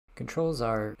Controls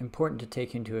are important to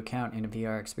take into account in a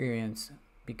VR experience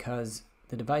because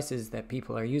the devices that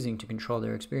people are using to control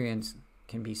their experience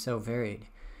can be so varied.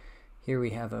 Here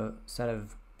we have a set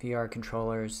of VR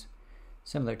controllers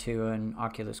similar to an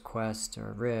Oculus Quest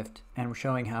or Rift, and we're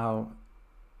showing how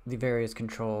the various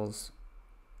controls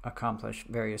accomplish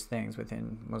various things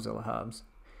within Mozilla Hubs.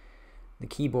 The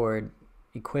keyboard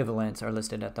equivalents are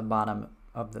listed at the bottom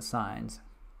of the signs.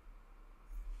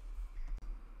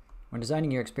 When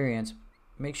designing your experience,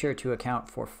 make sure to account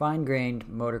for fine-grained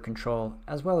motor control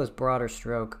as well as broader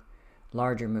stroke,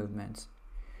 larger movements.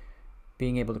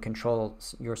 Being able to control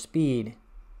your speed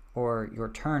or your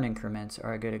turn increments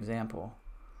are a good example.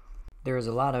 There is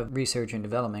a lot of research and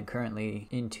development currently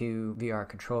into VR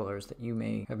controllers that you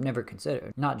may have never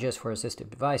considered, not just for assistive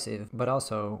devices, but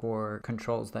also for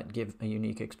controls that give a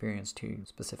unique experience to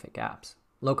specific apps.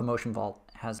 Locomotion Vault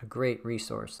has a great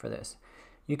resource for this.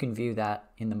 You can view that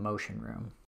in the motion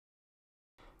room.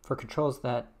 For controls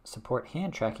that support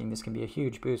hand tracking, this can be a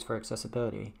huge boost for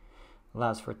accessibility. It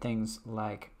allows for things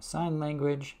like sign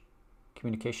language,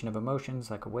 communication of emotions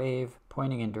like a wave,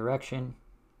 pointing in direction,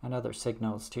 and other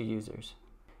signals to users.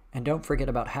 And don't forget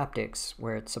about haptics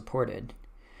where it's supported.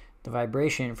 The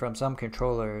vibration from some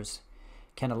controllers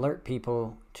can alert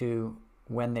people to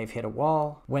when they've hit a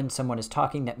wall, when someone is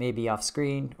talking that may be off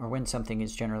screen, or when something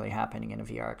is generally happening in a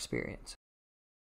VR experience.